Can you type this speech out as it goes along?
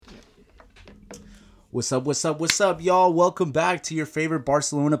What's up, what's up, what's up, y'all? Welcome back to your favorite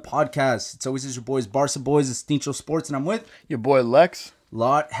Barcelona podcast. It's always your boys, Barca Boys, it's Tincho Sports, and I'm with... Your boy Lex.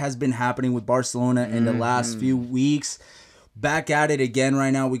 Lot has been happening with Barcelona in the last few weeks. Back at it again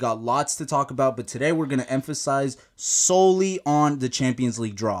right now. We got lots to talk about, but today we're going to emphasize solely on the Champions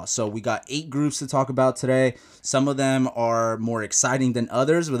League draw. So we got 8 groups to talk about today. Some of them are more exciting than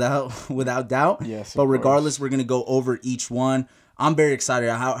others, without doubt. Yes, but regardless, we're going to go over each one. I'm very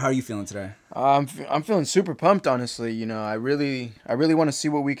excited. How are you feeling today? I'm feeling super pumped, honestly. You know, I really want to see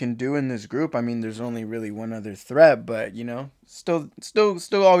what we can do in this group. I mean, there's only really one other threat, but you know, still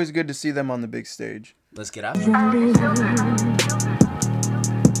always good to see them on the big stage. Let's get out.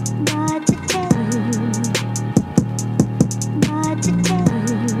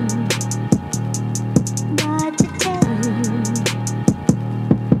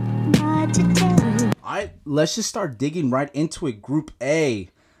 Let's just start digging right into it. Group A,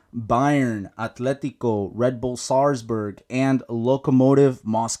 Bayern, Atletico, Red Bull Salzburg, and Lokomotiv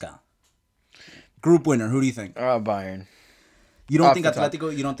Moscow. Group winner, who do you think? Bayern. You don't think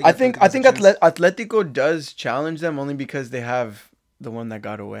Atletico? You don't think? I think Atletico does challenge them only because they have the one that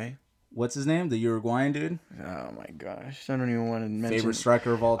got away. What's his name? The Uruguayan dude? Oh my gosh, I don't even want to mention. Favorite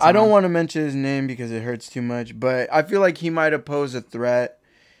striker of all time. I don't want to mention his name because it hurts too much, but I feel like he might pose a threat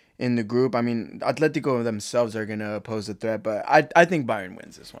in the group. I mean, Atletico themselves are gonna pose a threat, but I think Bayern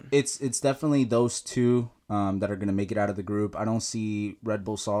wins this one. It's definitely those two that are gonna make it out of the group. I don't see Red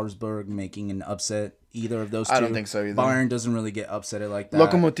Bull Salzburg making an upset either of those two. I don't think so either. Bayern doesn't really get upsetted like that.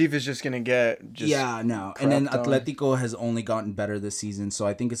 Lokomotiv is just gonna get and then Atletico has only gotten better this season, so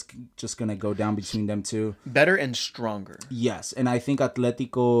I think it's just gonna go down between them two. Better and stronger. Yes, and I think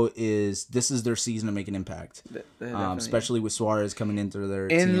Atletico this is their season to make an impact, especially with Suarez coming into their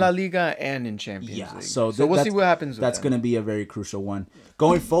team. La Liga and in Champions League. So we'll see what happens. That's gonna be a very crucial one.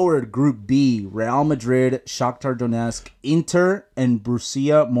 Going forward, Group B: Real Madrid, Shakhtar Donetsk, Inter, and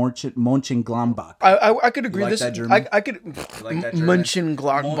Borussia Mönchengladbach. I could agree. You like this that German? I could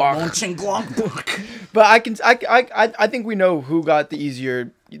Mönchengladbach. Mönchengladbach. But I think we know who got the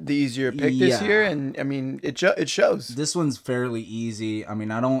easier pick this year, and I mean it shows. This one's fairly easy. I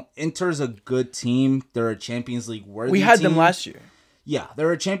mean, Inter's a good team. They're a Champions League worthy team. We had them last year. Yeah,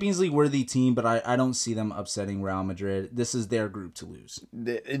 they're a Champions League worthy team, but I don't see them upsetting Real Madrid. This is their group to lose.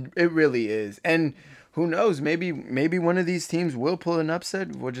 It really is. And who knows? Maybe one of these teams will pull an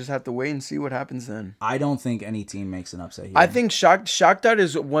upset. We'll just have to wait and see what happens then. I don't think any team makes an upset here. I think Shakhtar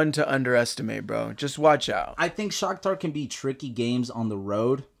is one to underestimate, bro. Just watch out. I think Shakhtar can be tricky games on the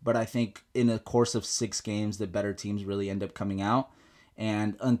road, but I think in a course of 6 games, the better teams really end up coming out.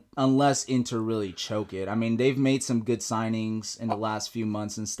 And unless Inter really choke it. I mean, they've made some good signings in the last few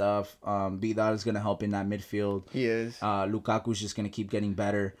months and stuff. Vidal is going to help in that midfield. He is. Lukaku's just going to keep getting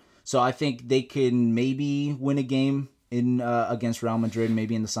better. So I think they can maybe win a game in against Real Madrid,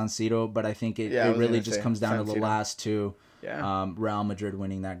 maybe in the San Siro. But I think it really just comes down to the last two. Yeah. Real Madrid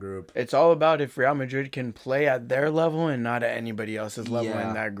winning that group. It's all about if Real Madrid can play at their level and not at anybody else's level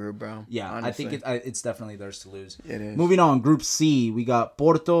in that group, bro. Yeah, honestly. I think it's definitely theirs to lose. It is. Moving on, Group C, we got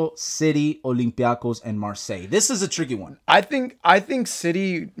Porto, City, Olympiacos, and Marseille. This is a tricky one. I think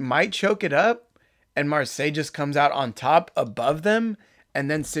City might choke it up, and Marseille just comes out on top above them, and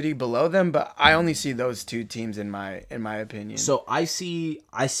then City below them. But I only see those two teams in my opinion. So I see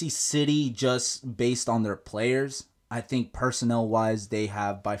City just based on their players. I think personnel-wise, they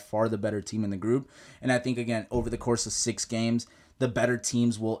have by far the better team in the group. And I think, again, over the course of 6 games, the better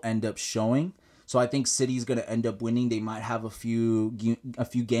teams will end up showing. So I think City's going to end up winning. They might have a few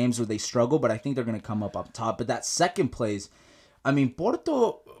games where they struggle, but I think they're going to come up top. But that second place, I mean,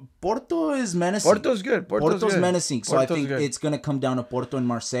 Porto is menacing. Porto's good. Porto's menacing. So Porto's I think it's going to come down to Porto and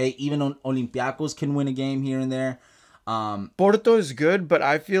Marseille. Even Olympiacos can win a game here and there. Porto is good, but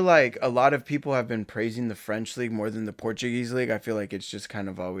I feel like a lot of people have been praising the French league more than the Portuguese league. I feel like it's just kind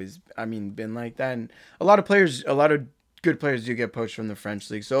of always, been like that. And a lot of good players do get poached from the French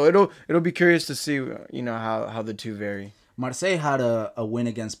league. So it'll be curious to see, how the two vary. Marseille had a win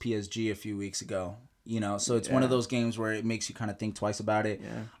against PSG a few weeks ago. So it's one of those games where it makes you kind of think twice about it.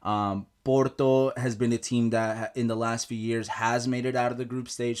 Yeah. Porto has been a team that in the last few years has made it out of the group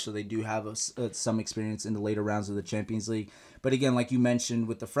stage, so they do have some experience in the later rounds of the Champions League. But again, like you mentioned,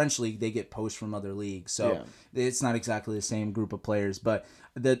 with the French league, they get poached from other leagues, so it's not exactly the same group of players. But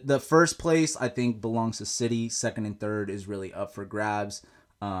the first place, I think, belongs to City. Second and third is really up for grabs.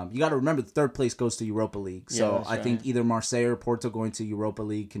 You got to remember the third place goes to Europa League. So I think either Marseille or Porto going to Europa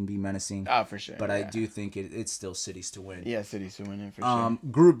League can be menacing. Oh, for sure. But I do think it's still City's to win. Yeah, City's to win it for sure.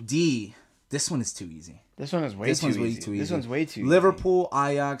 Group D, This one is too easy. This one is way too easy. This one's way too easy. Liverpool,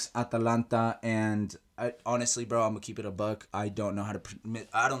 Ajax, Atalanta, and honestly, bro, I'm gonna keep it a buck. I don't know how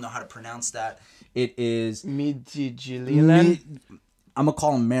to pronounce that. It is Midtjylland. I'm gonna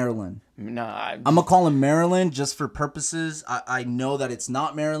call him Maryland. Nah, I'm gonna call him Maryland just for purposes. I know that it's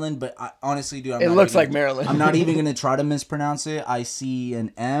not Maryland, but honestly, dude, it looks like Maryland. I'm not even gonna try to mispronounce it. I see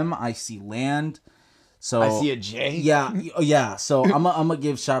an M. I see land. So I see a J. Yeah. So I'm gonna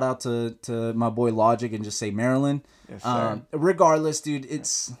give shout out to my boy Logic and just say Maryland. Yes, sir. Regardless, dude,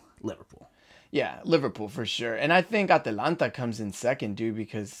 it's Liverpool. Yeah, Liverpool for sure. And I think Atalanta comes in second, dude,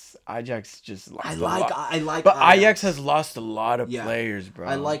 because Ajax just lost a lot. I like but Ajax has lost a lot of Yeah. players, bro.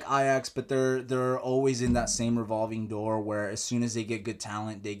 I like Ajax, but they're always in that same revolving door where as soon as they get good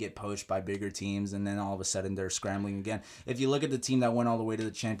talent, they get poached by bigger teams, and then all of a sudden they're scrambling again. If you look at the team that went all the way to the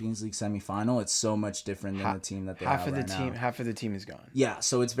Champions League semifinal, it's so much different than the team that they have right now. Half of the team is gone. Yeah,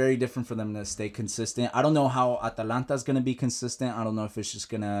 so it's very different for them to stay consistent. I don't know how Atalanta's going to be consistent. I don't know if it's just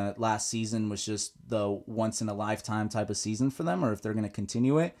going to... Last season was just the once-in-a-lifetime type of season for them, or if they're going to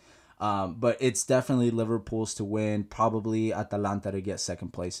continue it. But it's definitely Liverpool's to win, probably Atalanta to get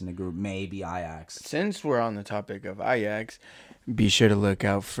second place in the group, maybe Ajax. Since we're on the topic of Ajax, be sure to look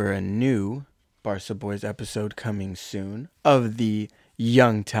out for a new Barca Boys episode coming soon of the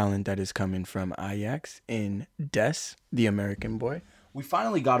young talent that is coming from Ajax in Des, the American boy. We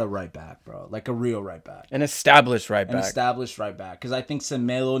finally got a right back, bro. Like a real right back. An established right back. An established right back. Because I think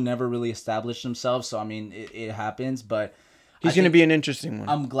Semelo never really established himself. So, I mean, it happens. But he's going to be an interesting one.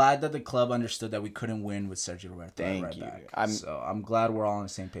 I'm glad that the club understood that we couldn't win with Sergio Roberto Thank right you. back. I'm glad we're all on the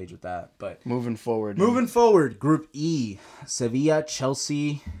same page with that. But moving forward, Group E. Sevilla,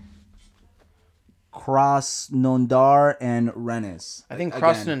 Chelsea, Krasnodar, and Rennes. I think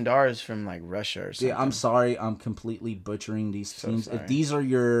Krasnodar is from like Russia or something. Yeah, I'm sorry. I'm completely butchering these teams. Sorry. If these are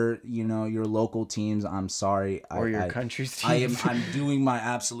your local teams, I'm sorry. Or your country's teams. I'm doing my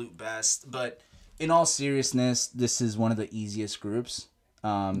absolute best. But in all seriousness, this is one of the easiest groups.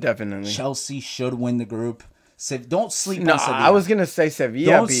 Definitely. Chelsea should win the group. Don't sleep on Sevilla. I was going to say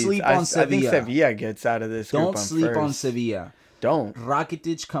Sevilla. Don't sleep on Sevilla. I think Sevilla gets out of this group. Don't sleep on Sevilla. Don't.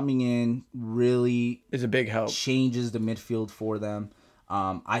 Rakitic coming in really is a big help. Changes the midfield for them.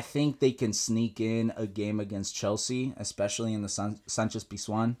 I think they can sneak in a game against Chelsea, especially in the Sanchez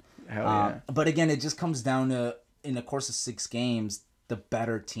Pizjuan. Hell yeah. But again, it just comes down to, in the course of 6 games, the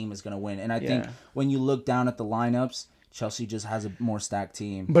better team is going to win. And I think when you look down at the lineups, Chelsea just has a more stacked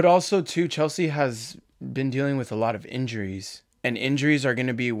team. But also, too, Chelsea has been dealing with a lot of injuries. And injuries are going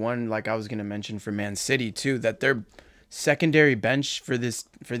to be one, like I was going to mention, for Man City, too, that their secondary bench for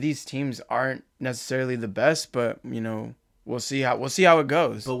these teams aren't necessarily the best, but we'll see how it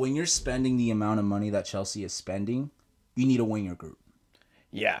goes. But when you're spending the amount of money that Chelsea is spending, you need to win your group.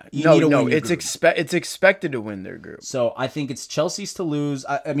 Yeah, it's expected to win their group. So I think it's Chelsea's to lose.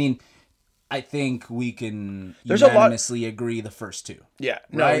 I mean, I think we can unanimously agree the first 2. Yeah,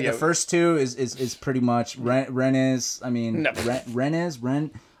 right. The first 2 is pretty much Rennes. I mean, Rennes. I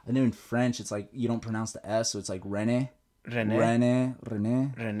know in French it's like you don't pronounce the S, so it's like Rene. Renegita.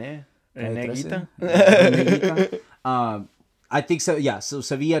 I think so. Yeah. So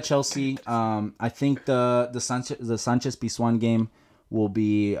Sevilla, Chelsea. I think the Sanchez Pizjuan game will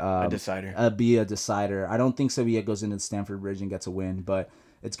be a decider. A decider. I don't think Sevilla goes into the Stamford Bridge and gets a win, but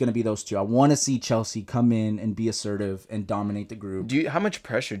it's gonna be those 2. I want to see Chelsea come in and be assertive and dominate the group. How much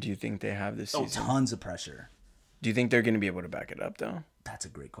pressure do you think they have this season? Tons of pressure. Do you think they're gonna be able to back it up though? That's a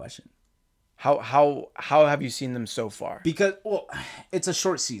great question. How have you seen them so far? Because it's a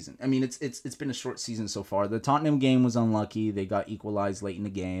short season. I mean, it's been a short season so far. The Tottenham game was unlucky. They got equalized late in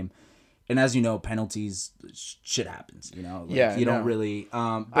the game, and as you know, penalties, shit happens. You don't really.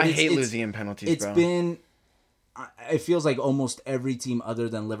 But I hate losing in penalties. It's been. It feels like almost every team other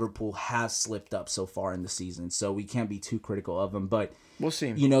than Liverpool has slipped up so far in the season, so we can't be too critical of them. But we'll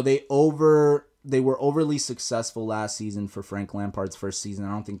see. They were overly successful last season for Frank Lampard's first season.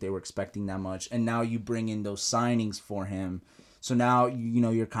 I don't think they were expecting that much. And now you bring in those signings for him. So now,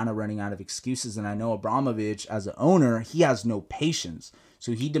 you're kind of running out of excuses. And I know Abramovich, as an owner, he has no patience.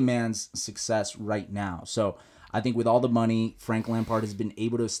 So he demands success right now. So I think with all the money, Frank Lampard has been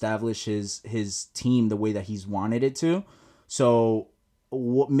able to establish his team the way that he's wanted it to. So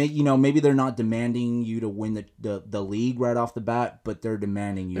maybe they're not demanding you to win the league right off the bat, but they're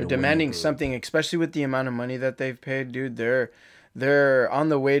demanding you. They're demanding something, especially with the amount of money that they've paid, dude. They're on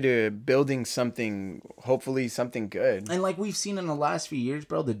the way to building something, hopefully something good. And like we've seen in the last few years,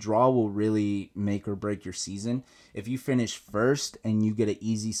 bro, the draw will really make or break your season. If you finish first and you get an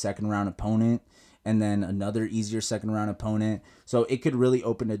easy second round opponent, and then another easier second round opponent. So it could really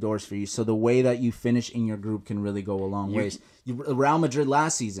open the doors for you. So the way that you finish in your group can really go a long ways. Real Madrid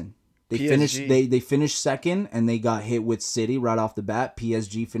last season, they finished second, and they got hit with City right off the bat.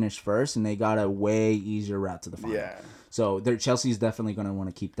 PSG finished first, and they got a way easier route to the final. Yeah. So Chelsea's definitely going to want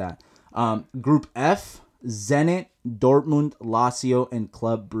to keep that. Group F, Zenit, Dortmund, Lazio, and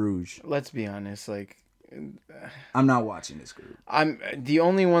Club Brugge. Let's be honest, I'm not watching this group. The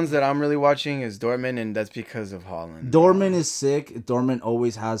only ones that I'm really watching is Dortmund, and that's because of Haaland. Dortmund is sick. Dortmund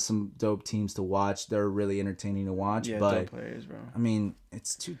always has some dope teams to watch. They're really entertaining to watch. Yeah, but dope players, bro. I mean,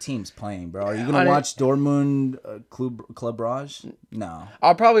 it's two teams playing, bro. Are you gonna watch Dortmund, Club Brugge? No.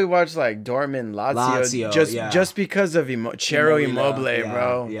 I'll probably watch Dortmund, Lazio just because of Ciro Immobile,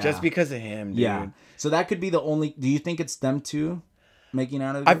 bro. Yeah. Just because of him, dude. Yeah. So that could be the only. Do you think it's them two making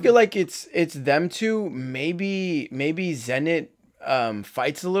out of the group? group? I feel like it's them two. Maybe Zenit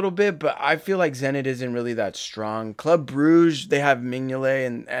fights a little bit, but I feel like Zenit isn't really that strong. Club Brugge, they have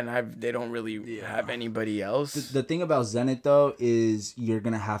Mignolet, and they don't really have anybody else. The thing about Zenit though is you're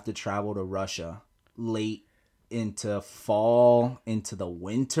gonna have to travel to Russia late into fall, into the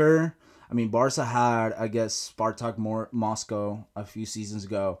winter. I mean, Barca had, I guess, Spartak Moscow a few seasons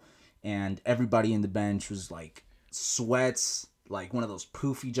ago, and everybody in the bench was like sweats, like one of those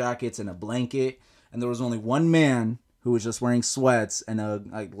poofy jackets and a blanket, and there was only one man who was just wearing sweats and a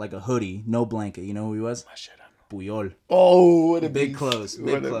hoodie, no blanket. You know who he was? Puyol. Oh, what a big close.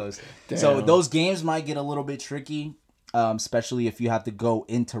 So those games might get a little bit tricky, especially if you have to go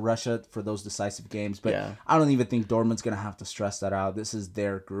into Russia for those decisive games. But I don't even think Dortmund's gonna have to stress that out. This is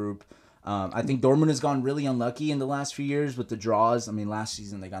their group. I think Dortmund has gone really unlucky in the last few years with the draws. I mean, last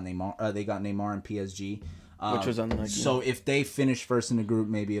season they got Neymar and PSG, which was unlucky. So if they finish first in the group,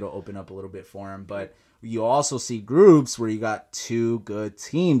 maybe it'll open up a little bit for them. But you also see groups where you got two good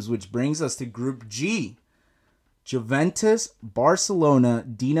teams, which brings us to Group G. Juventus, Barcelona,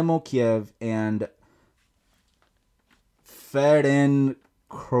 Dinamo Kiev, and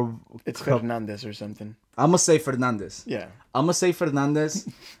It's Fernandez or something. I'm going to say Fernandez. Yeah. I'm going to say Fernandez.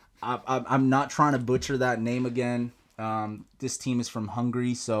 I'm not trying to butcher that name again. This team is from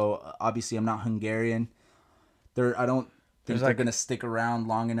Hungary, so obviously I'm not Hungarian. I don't think they're going to stick around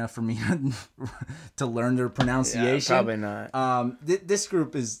long enough for me to learn their pronunciation. Yeah, probably not. This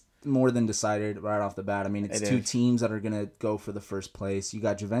group is more than decided right off the bat. I mean, it's two teams that are going to go for the first place. You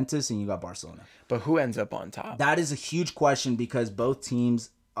got Juventus and you got Barcelona. But who ends up on top? That is a huge question because both teams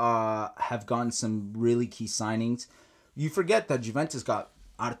have gotten some really key signings. You forget that Juventus got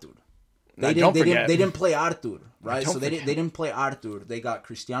Arthur. They didn't play Arthur, right? So they didn't play Arthur. They got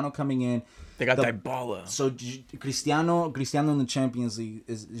Cristiano coming in. They got Dybala. So Cristiano in the Champions League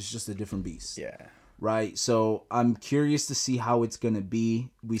is just a different beast. Yeah. Right. So I'm curious to see how it's going to be.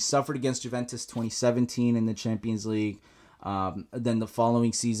 We suffered against Juventus 2017 in the Champions League. Then the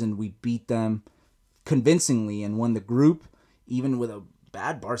following season we beat them convincingly and won the group, even with a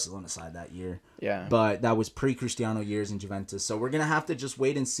bad Barcelona side that year. Yeah. But that was pre-Cristiano years in Juventus. So we're going to have to just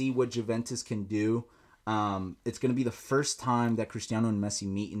wait and see what Juventus can do. It's going to be the first time that Cristiano and Messi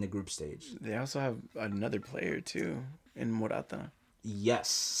meet in the group stage. They also have another player too in Morata. Yes.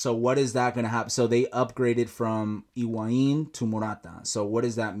 So what is that going to happen? So they upgraded from Higuain to Morata. So what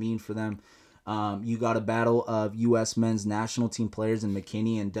does that mean for them? You got a battle of U.S. men's national team players in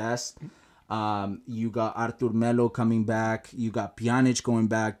McKinney and Dest. You got Artur Melo coming back. You got Pjanic going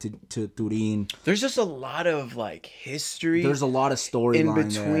back to Turin. There's just a lot of history. There's a lot of storyline in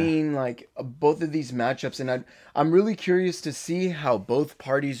between both of these matchups, and I'm really curious to see how both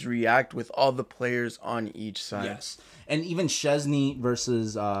parties react with all the players on each side. Yes, and even Szczesny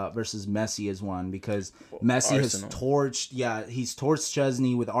versus Messi is one because Messi Arsenal. Has torched. Yeah, he's torched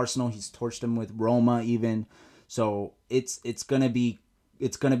Szczesny with Arsenal. He's torched him with Roma even. So it's gonna be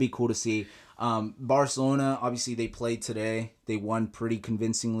cool to see. Barcelona, obviously, they played today. They won pretty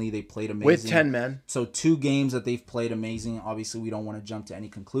convincingly. They played amazing. With 10 men. So 2 games that they've played amazing. Obviously, we don't want to jump to any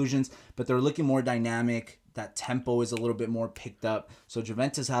conclusions, but they're looking more dynamic. That tempo is a little bit more picked up. So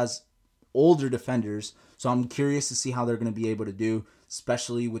Juventus has older defenders. So I'm curious to see how they're going to be able to do,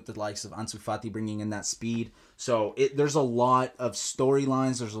 especially with the likes of Ansu Fati bringing in that speed. So there's a lot of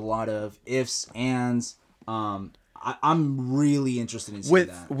storylines. There's a lot of ifs, ands. I'm really interested in seeing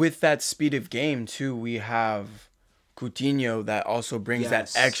that. With that speed of game, too, we have Coutinho that also brings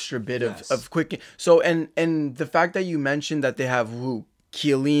that extra bit of quick. So, and the fact that you mentioned that they have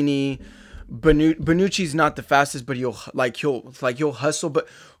Chiellini, Bonucci's not the fastest, but he'll hustle, but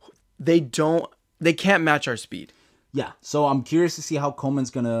they can't match our speed. Yeah, so I'm curious to see how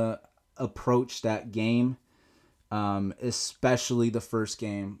Koeman's going to approach that game. especially the first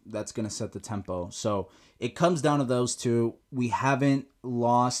game. That's going to set the tempo. So it comes down to those two. We haven't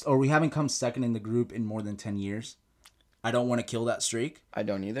lost, or we haven't come second in the group in more than 10 years. I don't want to kill that streak. I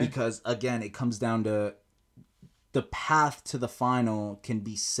don't either. Because, again, it comes down to the path to the final can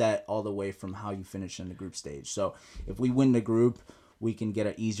be set all the way from how you finish in the group stage. So if we win the group, we can get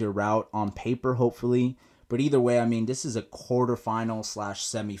an easier route on paper, hopefully. But either way, I mean, this is a quarterfinal /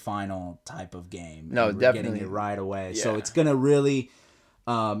 semifinal type of game. No, and we're definitely. getting it right away. Yeah. So it's going to really...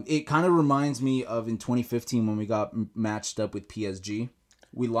 it kind of reminds me of in 2015 when we got matched up with PSG.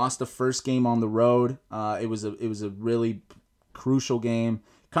 We lost the first game on the road. It was a really crucial game.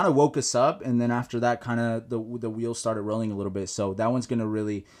 Kind of woke us up, and then after that, kind of the wheels started rolling a little bit. So that one's gonna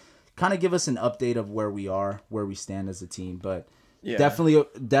really kind of give us an update of where we are, where we stand as a team. But Yeah.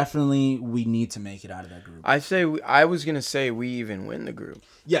 definitely, we need to make it out of that group. I was gonna say we even win the group.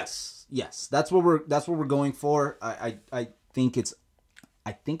 Yes, that's what we're going for. I think it's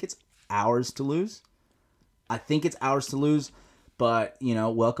ours to lose. But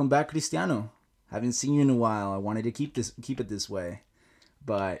welcome back, Cristiano. Haven't seen you in a while. I wanted to keep it this way.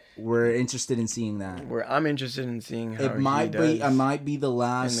 But we're interested in seeing that. I'm interested in seeing how It might be the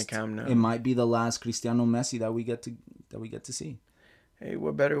last in the Camp Nou. It might be the last Cristiano Messi that we get to see. Hey,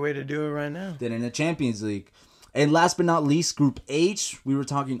 what better way to do it right now than in the Champions League? And last but not least, Group H. We were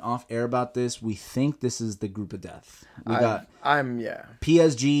talking off air about this. We think this is the group of death. We got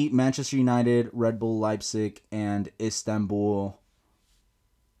PSG, Manchester United, Red Bull Leipzig, and Istanbul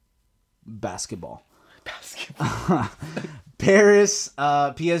basketball. Paris,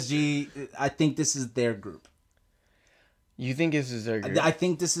 PSG, I think this is their group. You think this is their group? I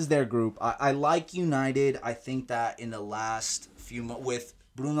think this is their group. I like United. I think that in the last few months, with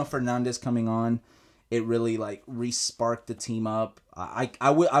Bruno Fernandes coming on, it really re-sparked the team up. I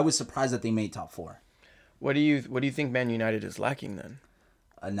was surprised that they made top 4. What do you think Man United is lacking then?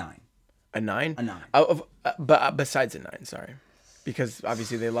 A 9. A 9? A 9. But besides a 9, sorry. Because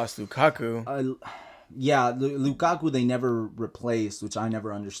obviously they lost Lukaku. Yeah, Lukaku they never replaced, which I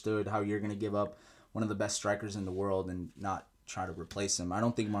never understood how you're going to give up one of the best strikers in the world and not try to replace him. I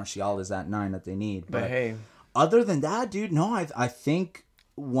don't think Martial is that 9 that they need. But hey. Other than that, dude, no, I think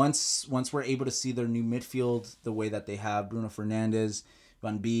once we're able to see their new midfield, the way that they have Bruno Fernandes,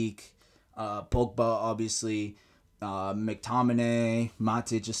 Van Beek, Pogba, obviously, McTominay,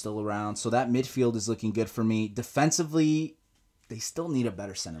 Matic is still around. So that midfield is looking good for me. Defensively, they still need a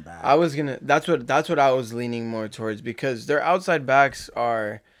better center back. That's what I was leaning more towards, because their outside backs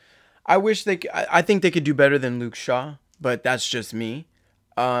are, I think they could do better than Luke Shaw, but that's just me.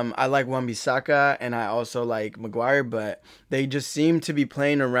 I like Wan-Bissaka and I also like Maguire, but they just seem to be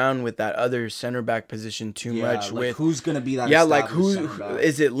playing around with that other center back position too much. With who's gonna be that? Yeah, who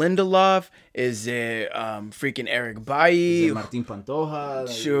is it? Lindelof? Is it freaking Eric Bailly? Is it Martin Pantoja?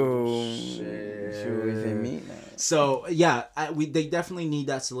 Is it me? So yeah, they definitely need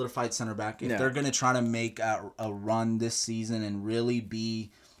that solidified center back if they're gonna try to make a run this season and really be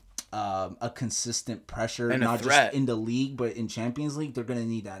a consistent pressure, and not just in the league but in Champions League. They're gonna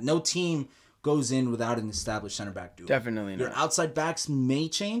need that. No team goes in without an established center back duo. Definitely not. Your outside backs may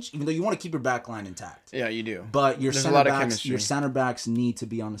change, even though you want to keep your back line intact. Yeah, you do. But your center backs need to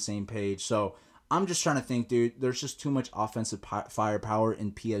be on the same page. So I'm just trying to think, dude. There's just too much offensive firepower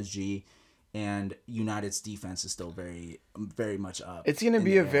in PSG. And United's defense is still very, very much up. It's gonna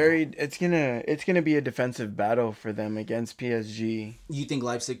be it's gonna be a defensive battle for them against PSG. You think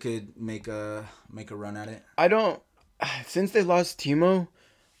Leipzig could make a run at it? I don't. Since they lost Timo,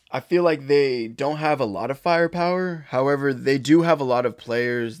 I feel like they don't have a lot of firepower. However, they do have a lot of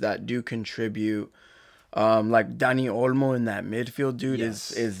players that do contribute. Like Dani Olmo in that midfield, dude,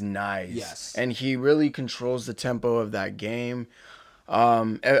 is nice. Yes, and he really controls the tempo of that game.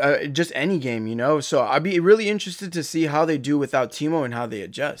 Just any game, So I'd be really interested to see how they do without Timo and how they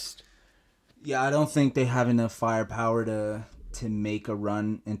adjust. Yeah, I don't think they have enough firepower to make a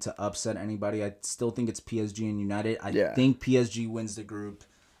run and to upset anybody. I still think it's PSG and United. I think PSG wins the group.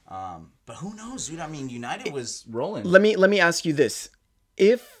 But who knows, dude? I mean, United was rolling. Let me ask you this: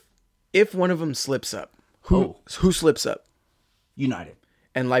 if one of them slips up, who slips up? United.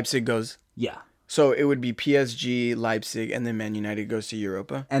 And Leipzig goes. Yeah. So it would be PSG, Leipzig, and then Man United goes to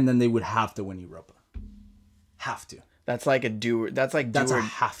Europa. And then they would have to win Europa. Have to. That's like a doer. That's a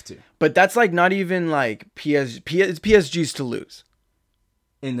have to. But that's like not even like PSG's to lose.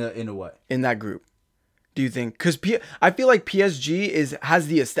 In a what? In that group. Do you think? Because I feel like PSG has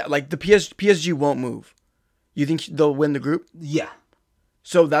the PSG won't move. You think they'll win the group? Yeah.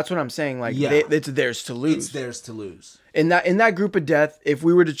 So that's what I'm saying. Like, it's theirs to lose. It's theirs to lose. In that group of death, if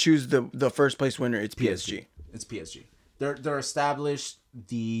we were to choose the first place winner, it's PSG. It's PSG. They're established.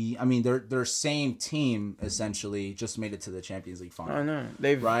 Their same team essentially just made it to the Champions League final. I know.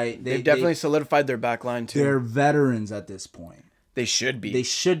 They've They solidified their back line too. They're veterans at this point. They should be. They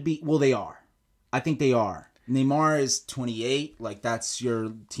should be. Well, they are. I think they are. Neymar is 28. Like, that's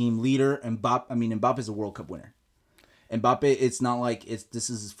your team leader. Mbappe is a World Cup winner. Mbappe, it's not like this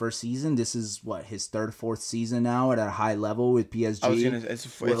is his first season. This is his third, fourth season now at a high level with PSG.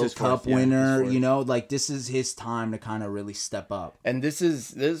 It's World Cup winner. This is his time to kind of really step up. And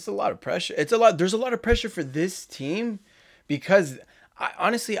there's a lot of pressure. There's a lot of pressure for this team because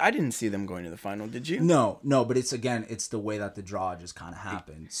honestly, I didn't see them going to the final. Did you? No, but it's the way that the draw just kind of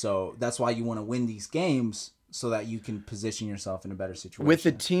happened. So that's why you want to win these games, so that you can position yourself in a better situation. With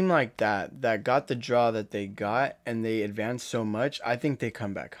a team like that got the draw that they got and they advanced so much, I think they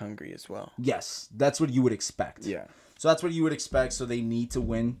come back hungry as well. Yes, that's what you would expect. Yeah. So that's what you would expect. So they need to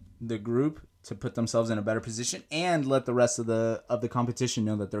win the group to put themselves in a better position and let the rest of the competition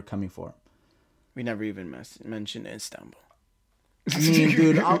know that they're coming for it. We never even mentioned Istanbul. I mean,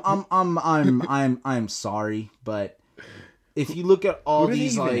 dude, I'm sorry, but if you look at all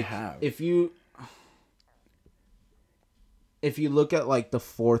these, like, if you look at like the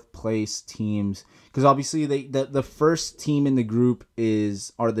fourth place teams, because obviously the first team in the group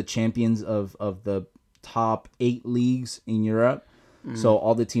are the champions of the top 8 leagues in Europe. So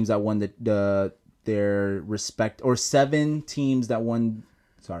all the teams that won their respect, or 7 teams that won.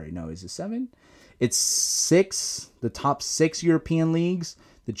 Sorry, no, is it 7? It's 6. The top 6 European leagues,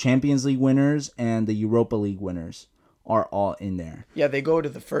 the Champions League winners, and the Europa League winners are all in there. Yeah, they go to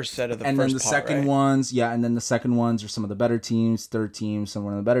the first set of the and first then the pot, second right? ones, and then the second ones are some of the better teams, third teams, some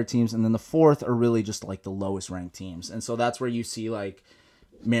of the better teams, and then the fourth are really just like the lowest ranked teams. And so that's where you see like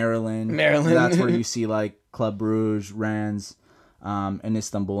Maryland. That's where you see like Club Brugge, Rennes, and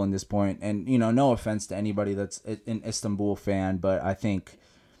Istanbul in this point. And no offense to anybody that's an Istanbul fan, but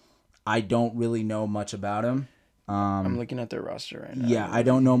I don't really know much about him. I'm looking at their roster right now. Yeah, I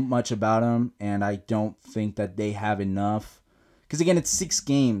don't know much about them, and I don't think that they have enough. Because, again, it's 6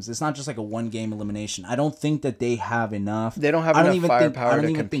 games. It's not just like a 1-game elimination. I don't think that they have enough. They don't have enough firepower to compete. I don't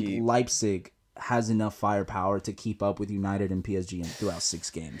even think Leipzig has enough firepower to keep up with United and PSG throughout 6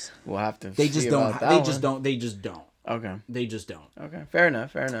 games. We'll have to They just don't. They just don't. Okay. They just don't. Okay. Fair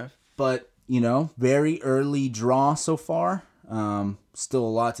enough. But, very early draw so far. Still a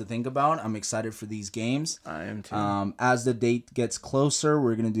lot to think about. I'm excited for these games. I am too. As the date gets closer,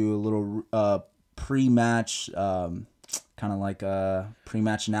 we're gonna do a little pre-match, kind of like a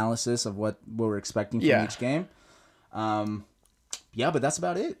pre-match analysis of what we're expecting from each game. But that's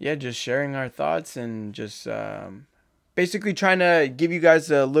about it. Yeah, just sharing our thoughts and just basically trying to give you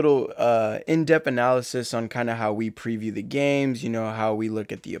guys a little in-depth analysis on kind of how we preview the games, how we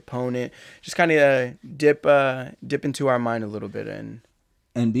look at the opponent, just kind of dip into our mind a little bit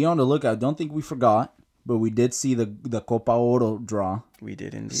and be on the lookout. Don't think we forgot, but we did see the Copa Oro draw. We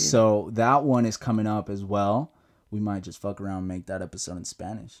did indeed. So that one is coming up as well. We might just fuck around and make that episode in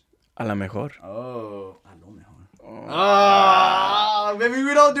Spanish. A la mejor. Oh, a lo mejor. Oh, maybe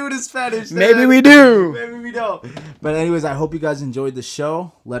we don't do it in Spanish. Maybe we do. Maybe we don't. But anyways, I hope you guys enjoyed the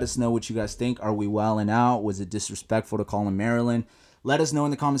show. Let us know what you guys think. Are we wilding out? Was it disrespectful to call him Maryland? Let us know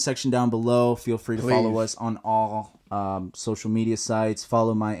in the comment section down below. Feel free to follow us on all social media sites.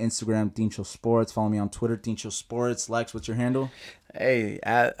 Follow my Instagram, Tincho Sports. Follow me on Twitter, Tincho Sports. Lex, what's your handle? Hey,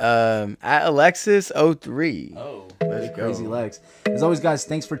 at Alexis03. Oh, let's go. Crazy Lex. As always, guys,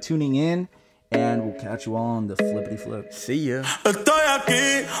 thanks for tuning in. And we'll catch you all on the flippity flip. See ya. Estoy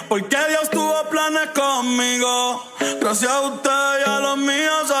aquí porque Dios tuvo planes conmigo. Gracias a usted y a los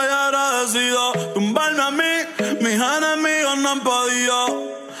míos soy agradecido. Tumbarme a mí, mis enemigos no han podido.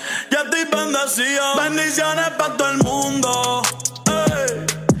 Ya estoy bendecido. Bendiciones para todo el mundo. Ey,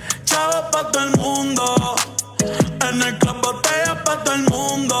 chavos para todo el mundo. En el club botellas para todo el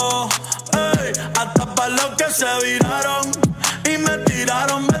mundo. Ey, hasta para los que se viraron y me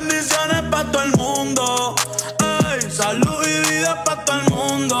tiraron. Bendiciones para todo el mundo. Ey, salud y vida para todo el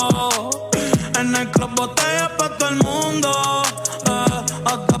mundo. En el club botellas para todo el mundo.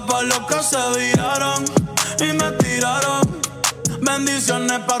 Hasta para los que se viraron y me tiraron.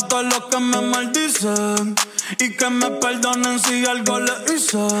 Bendiciones para todos los que me maldicen y que me perdonen si algo les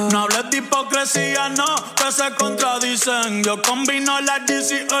hice. No hables de hipocresía, no, que se contradicen. Yo combino la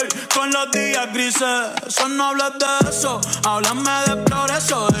DCA con los días grises. Eso no hablas de eso, háblame de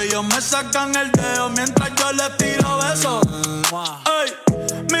progreso. Ellos me sacan el dedo mientras yo les tiro besos. Ey,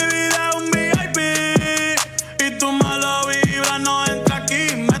 mi vida es un VIP y tu mala vibra no entra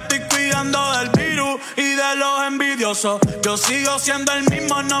aquí. Me estoy cuidando del virus y de de los envidiosos. Yo sigo siendo el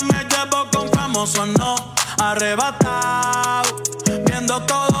mismo, no me llevo con famosos, no. Arrebatado, viendo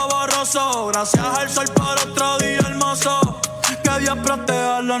todo borroso. Gracias al sol por otro día hermoso. Que Dios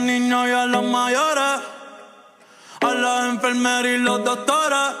proteja a los niños y a los mayores, a las enfermeras y los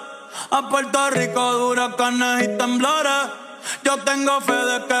doctores, a Puerto Rico de huracanes y temblores. Yo tengo fe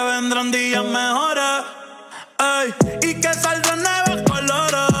de que vendrán días mejores, ey, y que saldrán nuevos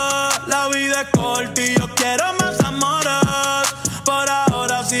colores. La vida es corta y yo quiero más amores. Por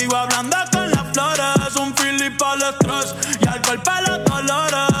ahora sigo hablando con las flores. Un Philip al estrés y alcohol para los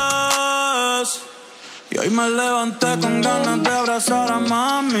dolores. Y hoy me levanté con ganas de abrazar a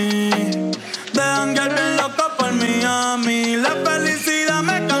mami, de janguear bien loco por Miami. La felicidad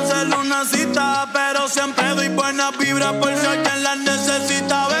me canceló una cita, pero siempre doy buenas vibras por si alguien las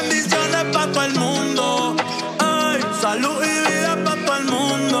necesita. Bendiciones pa' todo el mundo, ay, salud y vida pa' todo el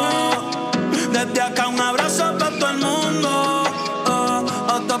mundo. Desde acá un abrazo pa' todo el mundo,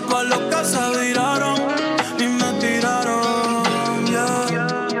 hasta pa' los que se viraron.